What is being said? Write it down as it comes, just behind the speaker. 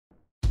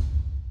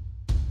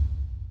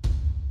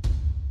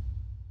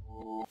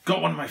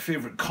Got one of my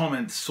favourite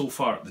comments so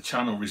far at the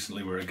channel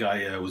recently where a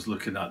guy was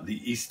looking at the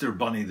Easter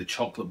bunny, the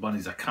chocolate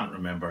bunnies. I can't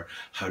remember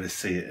how to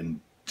say it in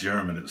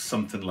German. It was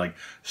something like,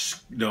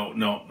 no,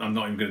 I'm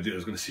not even going to do it. I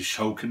was going to say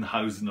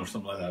Schaukenhausen or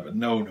something like that, but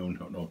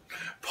no.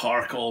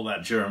 Park all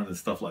that German and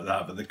stuff like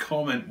that. But the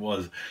comment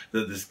was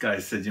that this guy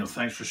said,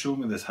 thanks for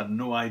showing me this. Had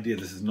no idea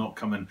this is not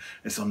coming.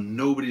 It's on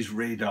nobody's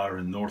radar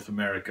in North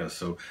America.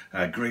 So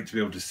great to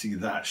be able to see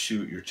that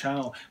shoe at your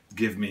channel.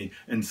 Give me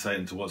insight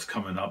into what's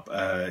coming up,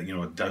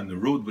 down the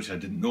road, which I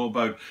didn't know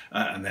about,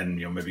 and then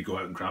maybe go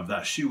out and grab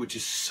that shoe, which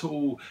is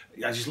so.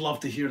 I just love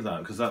to hear that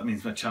because that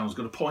means my channel's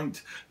got a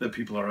point, that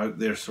people are out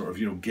there sort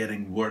of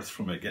getting worth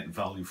from it, getting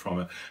value from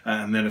it.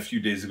 And then a few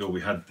days ago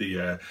we had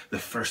the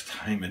first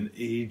time in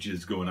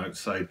ages going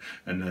outside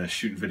and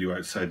shooting video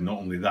outside. Not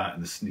only that,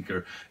 in the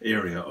sneaker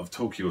area of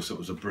Tokyo, so it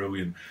was a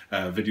brilliant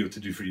video to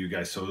do for you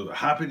guys. So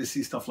happy to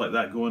see stuff like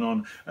that going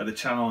on at the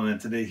channel. And then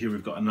today here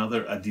we've got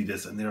another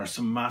Adidas, and there are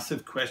some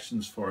massive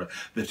questions for it.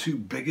 The two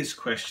biggest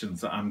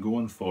questions that I'm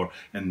going for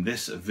in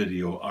this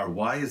video are,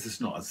 why is this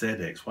not a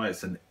ZX? Why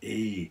it's an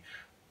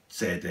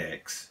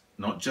A-ZX?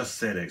 Not just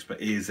ZX, but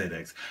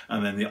A-ZX.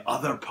 And then the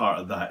other part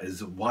of that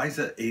is, why is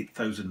it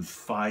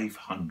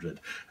 8,500?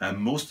 And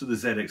most of the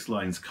ZX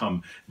lines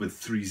come with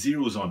 3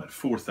 zeros on it,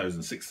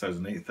 4,000,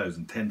 6,000,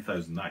 8,000,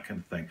 10,000, that kind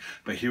of thing.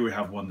 But here we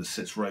have one that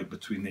sits right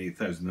between the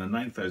 8,000 and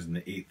 9,000,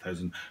 the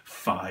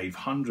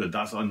 8,500.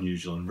 That's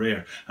unusual and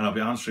rare. And I'll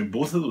be answering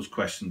both of those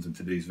questions in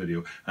today's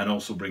video, and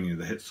also bringing you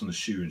the hits on the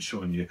shoe and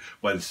showing you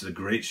why this is a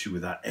great shoe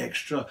with that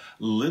extra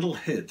little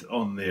hit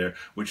on there,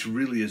 which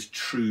really is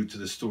true to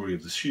the story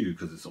of the shoe,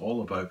 because it's all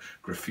about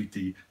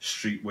graffiti,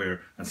 streetwear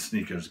and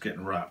sneakers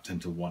getting wrapped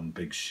into one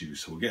big shoe.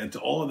 So we'll get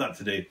into all of that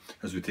today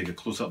as we take a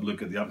close-up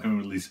look at the upcoming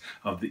release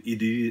of the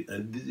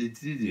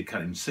I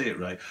can't even say it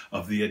right,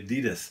 of the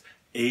Adidas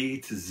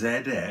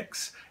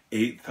A-ZX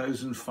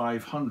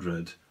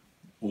 8500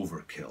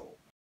 Overkill.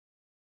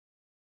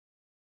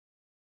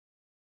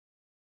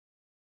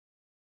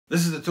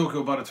 This is the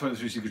Tokyo Bada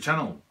 23 Sneaker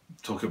Channel.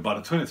 Tokyo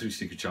Bada 23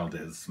 Sneaker Channel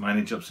days. My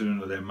name is Chapsoon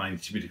with them. My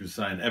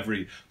sign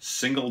every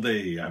single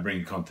day. I bring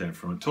you content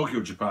from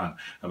Tokyo, Japan,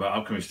 about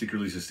upcoming sneaker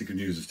releases, sneaker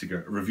news, and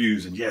sneaker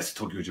reviews. And yes,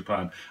 Tokyo,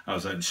 Japan. I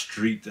was out in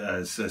street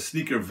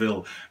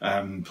Sneakerville,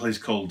 place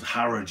called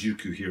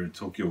Harajuku here in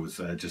Tokyo. It's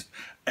just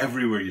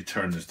everywhere you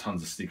turn, there's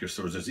tons of sneaker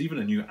stores. There's even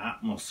a new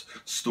Atmos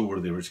store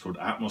there, which is called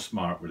Atmos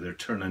Mart, where they're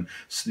turning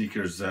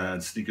sneakers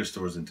and sneaker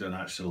stores into an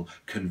actual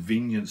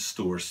convenience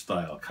store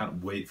style.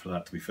 Can't wait for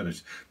that to be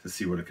finished to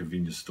see what a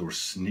convenience store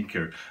sneaker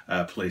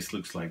place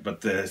looks like.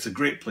 But it's a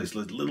great place,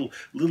 little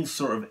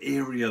sort of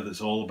area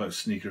that's all about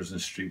sneakers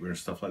and streetwear and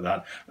stuff like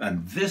that.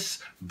 And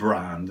this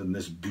brand and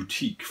this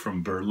boutique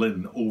from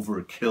Berlin,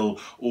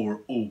 Overkill,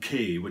 or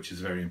OK, which is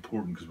very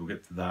important because we'll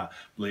get to that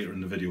later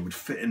in the video, would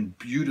fit in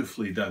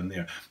beautifully down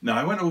there. Now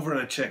I went over and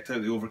I checked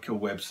out the Overkill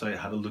website,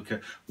 had a look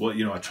at what,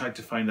 I tried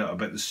to find out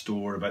about the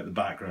store, about the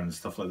background and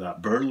stuff like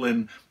that.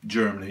 Berlin,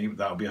 Germany,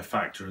 that'll be a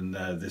factor in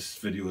this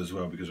video as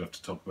well, because we have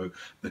to talk about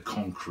the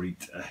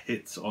concrete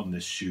hits on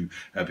this shoe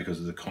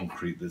because of the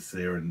concrete that's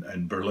there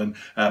in Berlin.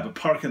 But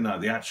parking that,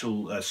 the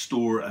actual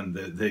store and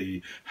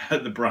the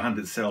brand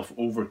itself,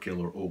 Overkill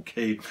or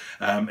OK,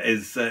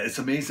 it's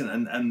amazing.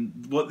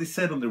 And what they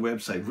said on their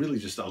website, really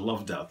just, I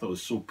loved it. I thought it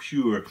was so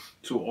pure,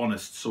 so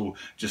honest, so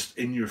just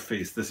in your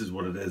face. This is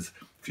what it is.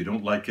 If you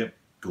don't like it,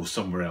 go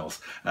somewhere else.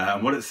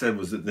 And what it said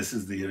was that this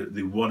is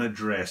the one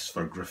address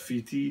for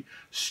graffiti,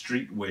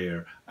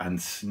 streetwear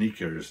and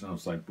sneakers. And I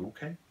was like,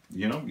 okay.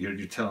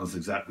 You're telling us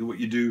exactly what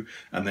you do,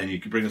 and then you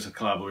can bring us a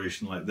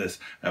collaboration like this,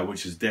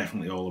 which is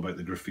definitely all about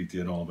the graffiti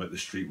and all about the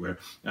streetwear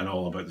and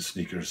all about the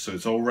sneakers. So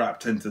it's all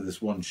wrapped into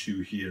this one shoe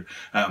here,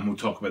 and we'll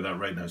talk about that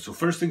right now. So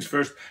first things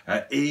first,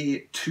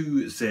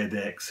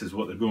 A2ZX is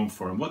what they're going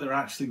for, and what they're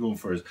actually going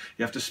for is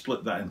you have to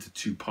split that into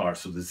two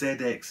parts. So the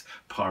ZX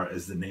part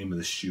is the name of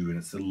the shoe, and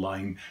it's the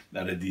line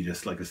that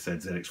Adidas, like I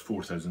said, ZX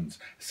 4000s,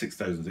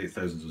 6000s,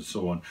 8000s, and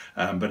so on.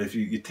 But if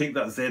you take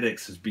that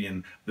ZX as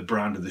being the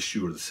brand of the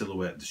shoe or the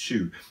silhouette of the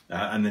shoe,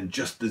 and then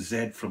just the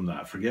Z from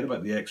that, forget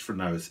about the X for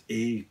now, it's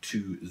A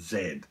to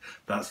Z.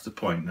 That's the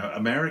point. Now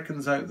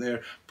Americans out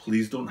there,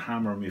 please don't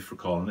hammer me for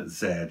calling it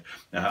Z.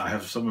 I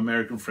have some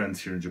American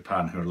friends here in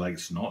Japan who are like,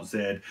 it's not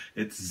Z,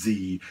 it's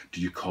Z. Do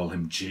you call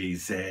him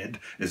JZ?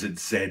 Is it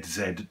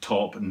ZZ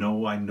top?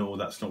 No, I know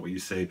that's not what you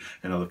say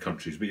in other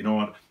countries, but you know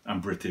what?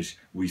 I'm British,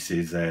 we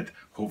say Z.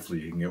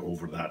 Hopefully you can get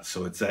over that.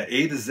 So it's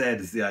A to Z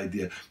is the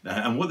idea.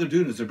 And what they're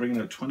doing is they're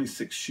bringing out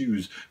 26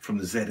 shoes from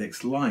the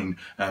ZX line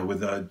with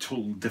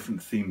total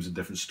different themes and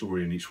different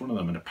story in each one of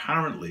them. And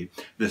apparently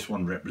this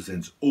one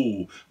represents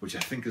O, which I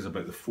think is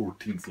about the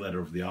 14th letter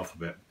of the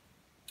alphabet.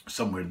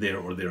 Somewhere there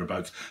or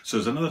thereabouts. So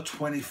there's another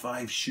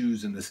 25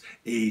 shoes in this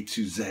A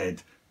to Z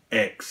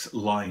X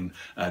line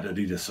at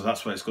Adidas. So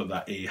that's why it's got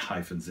that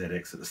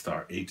A-ZX at the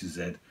start, A to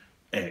Z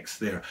X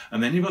there.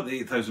 And then you've got the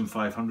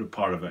 8500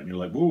 part of it, and you're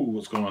like, whoa,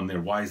 what's going on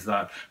there? Why is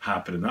that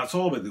happening? That's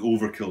all about the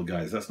Overkill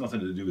guys. That's nothing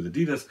to do with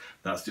Adidas.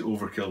 That's the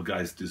Overkill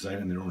guys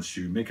designing their own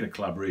shoe, making a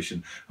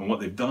collaboration. And what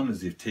they've done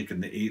is they've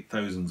taken the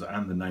 8000s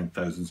and the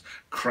 9000s,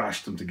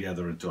 crashed them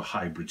together into a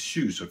hybrid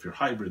shoe. So if you're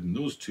hybrid in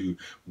those two,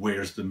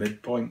 where's the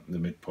midpoint? The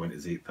midpoint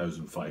is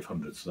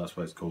 8500. So that's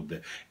why it's called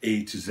the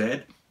A to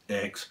Z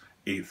X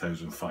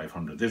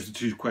 8500. There's the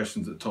two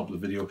questions at the top of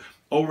the video,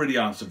 already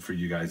answered for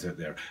you guys out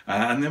there.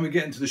 And then we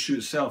get into the shoe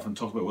itself and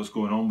talk about what's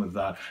going on with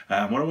that.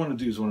 What I want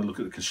to do is I want to look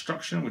at the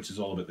construction, which is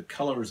all about the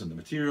colors and the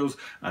materials,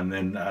 and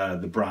then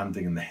the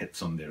branding and the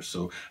hits on there.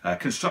 So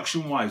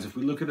construction wise, if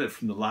we look at it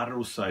from the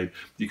lateral side,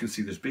 you can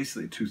see there's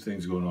basically two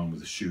things going on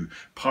with the shoe.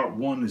 Part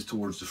one is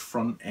towards the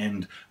front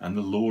end and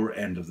the lower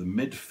end of the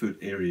midfoot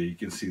area. You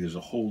can see there's a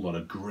whole lot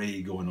of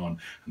grey going on,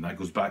 and that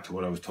goes back to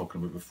what I was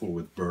talking about before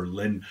with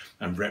Berlin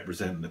and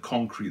representing the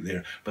concrete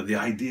there. But the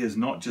idea is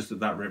not just that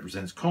that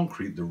represents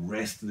concrete. The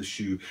rest of the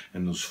shoe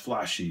and those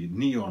flashy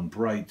neon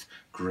bright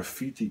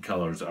graffiti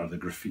colors are the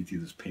graffiti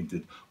that's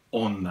painted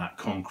on that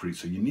concrete.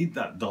 So you need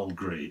that dull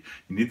grey.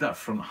 You need that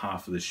front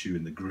half of the shoe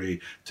in the grey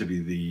to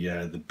be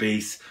the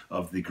base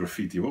of the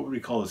graffiti. What would we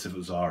call this if it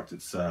was art?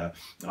 It's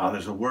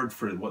there's a word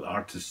for it, what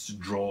artists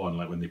draw on,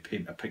 like when they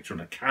paint a picture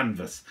on a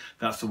canvas.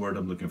 That's the word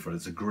I'm looking for.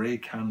 It's a grey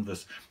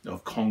canvas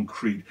of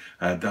concrete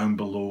down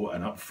below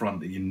and up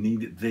front that you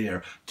need it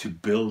there to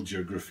build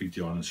your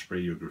graffiti on and spray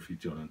your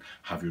graffiti on and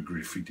have your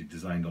graffiti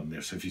designed on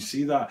there. So if you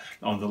see that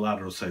on the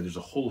lateral side, there's a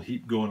whole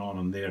heap going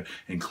on there,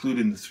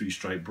 including the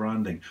three-stripe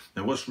branding.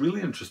 Now what's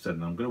really interesting,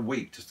 and I'm going to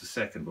wait just a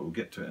second, but we'll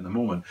get to it in a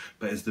moment,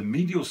 but is the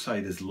medial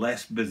side is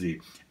less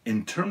busy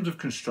in terms of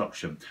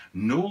construction,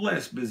 no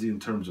less busy in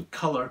terms of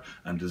color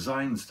and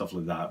design and stuff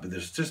like that, but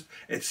there's just,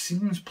 it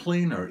seems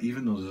plainer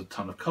even though there's a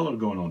ton of color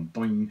going on,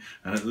 boing,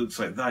 and it looks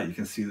like that. You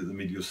can see that the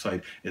medial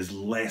side is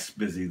less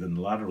busy than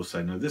the lateral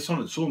side. Now this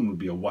on its own would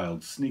be a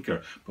wild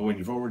sneaker, but when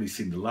you've already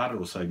seen the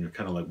lateral side and you're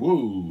kind of like,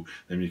 whoa,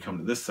 then when you come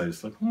to this side,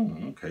 it's like, oh,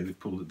 okay, they've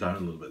pulled it down a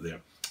little bit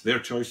there. Their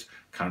choice,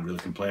 can't really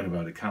complain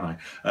about it, can I?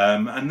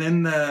 And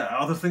then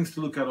other things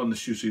to look at on the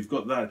shoe. So you've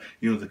got that,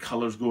 you know, the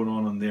colours going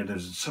on there.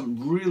 There's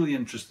some really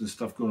interesting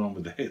stuff going on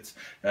with the hits.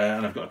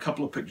 And I've got a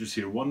couple of pictures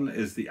here. One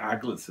is the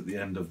aglets at the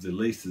end of the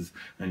laces,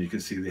 and you can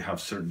see they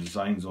have certain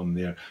designs on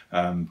there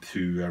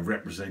to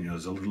represent, you know,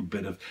 there's a little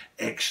bit of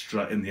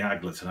extra in the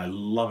aglets. And I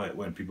love it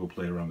when people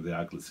play around with the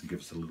aglets and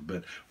give us a little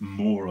bit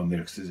more on there,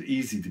 because it's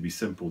easy to be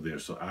simple there.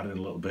 So add in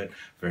a little bit,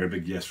 very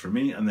big yes for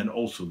me. And then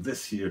also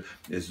this here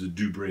is the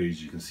doubrés.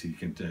 You can see you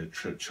can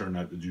churn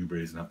out the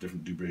doubrés and have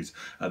different doubrés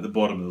at the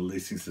bottom of the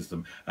lacing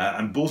system,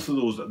 and both of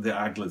those, the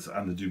aglets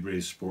and the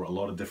doubrés, sport a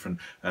lot of different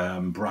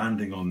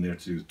branding on there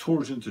to do with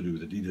torsion, to do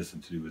with Adidas,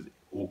 and to do with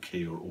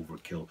OK or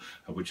Overkill,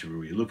 whichever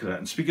way you look at it.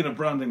 And speaking of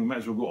branding, we might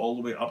as well go all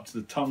the way up to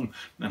the tongue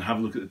and have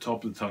a look at the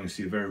top of the tongue. You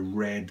see a very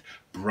red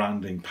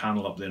branding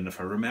panel up there, and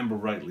if I remember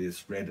rightly,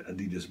 it's red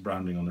Adidas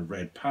branding on the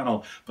red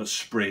panel, but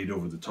sprayed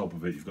over the top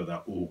of it, you've got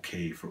that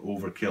OK for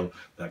Overkill,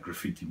 that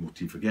graffiti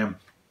motif again.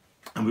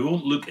 And we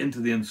won't look into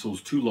the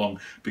insoles too long,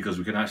 because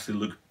we can actually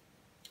look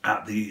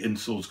at the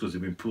insoles because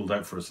they've been pulled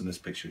out for us in this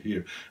picture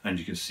here, and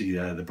you can see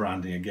the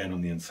branding again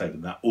on the inside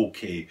and that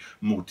OK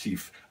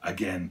motif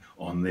again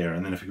on there.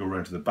 And then if you go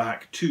around to the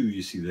back too,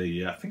 you see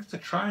the I think it's a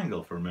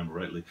triangle, if I remember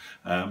rightly,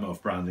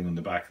 of branding on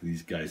the back of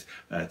these guys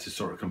to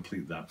sort of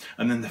complete that.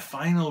 And then the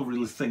final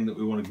real thing that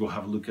we want to go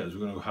have a look at is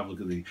we're going to go have a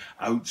look at the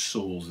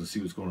outsoles and see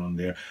what's going on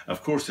there.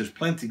 Of course there's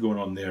plenty going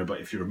on there,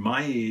 but if you're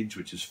my age,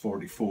 which is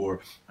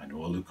 44, I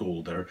know I look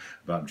older,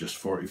 but I'm just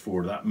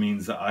 44, that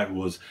means that I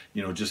was,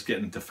 you know, just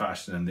getting into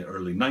fashion in the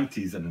early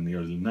 90s, and in the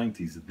early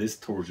 90s this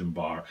torsion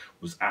bar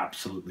was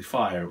absolutely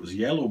fire. It was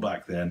yellow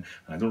back then,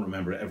 and I don't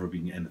remember it ever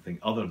being anything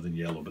other than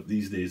yellow, but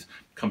these days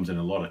comes in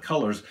a lot of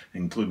colours,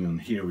 including on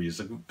here where it's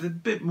like a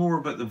bit more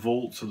about the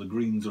volts or the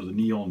greens or the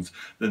neons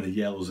than the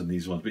yellows in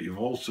these ones. But you've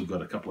also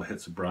got a couple of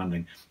hits of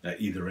branding at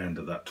either end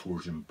of that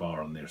torsion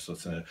bar on there, so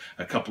it's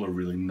a couple of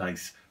really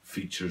nice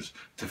features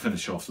to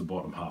finish off the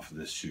bottom half of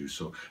this shoe.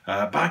 So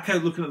back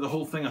out looking at the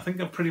whole thing, I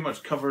think I've pretty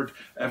much covered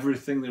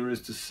everything there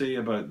is to say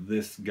about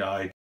this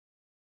guy.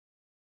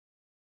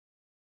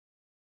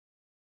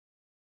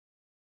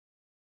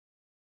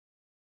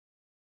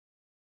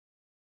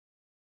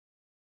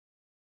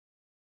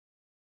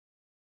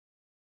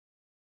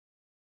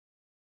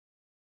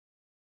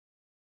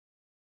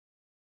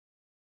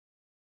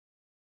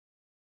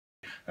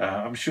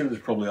 I'm sure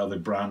there's probably other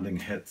branding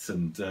hits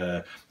and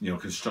you know,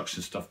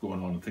 construction stuff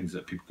going on and things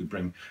that people could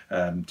bring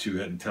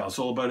to it, and tell us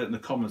all about it in the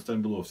comments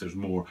down below if there's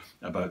more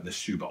about this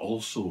shoe. But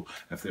also,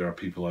 if there are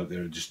people out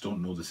there who just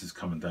don't know this is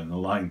coming down the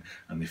line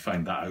and they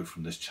find that out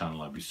from this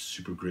channel, I'd be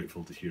super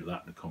grateful to hear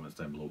that in the comments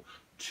down below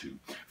too.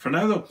 For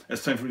now though,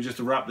 it's time for me just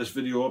to wrap this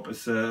video up.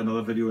 It's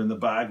another video in the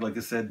bag. Like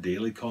I said,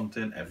 daily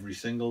content every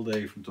single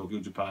day from Tokyo,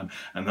 Japan,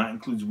 and that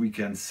includes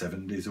weekends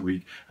 7 days a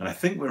week. And I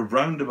think we're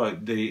round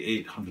about day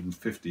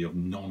 850 of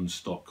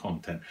non-stop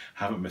content.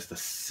 Haven't missed a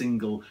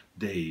single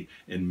day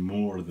in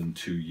more than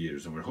 2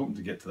 years, and we're hoping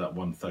to get to that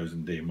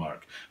 1,000 day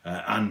mark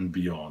and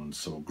beyond.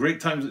 So great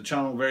times at the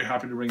channel. Very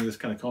happy to bring you this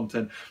kind of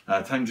content.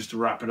 Time just to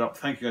wrap it up.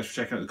 Thank you guys for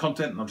checking out the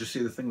content, and I'll just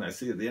say the thing that I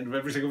say at the end of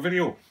every single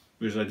video,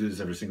 because I do this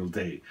every single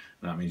day,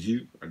 and that means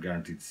you are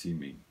guaranteed to see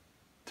me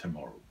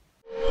tomorrow.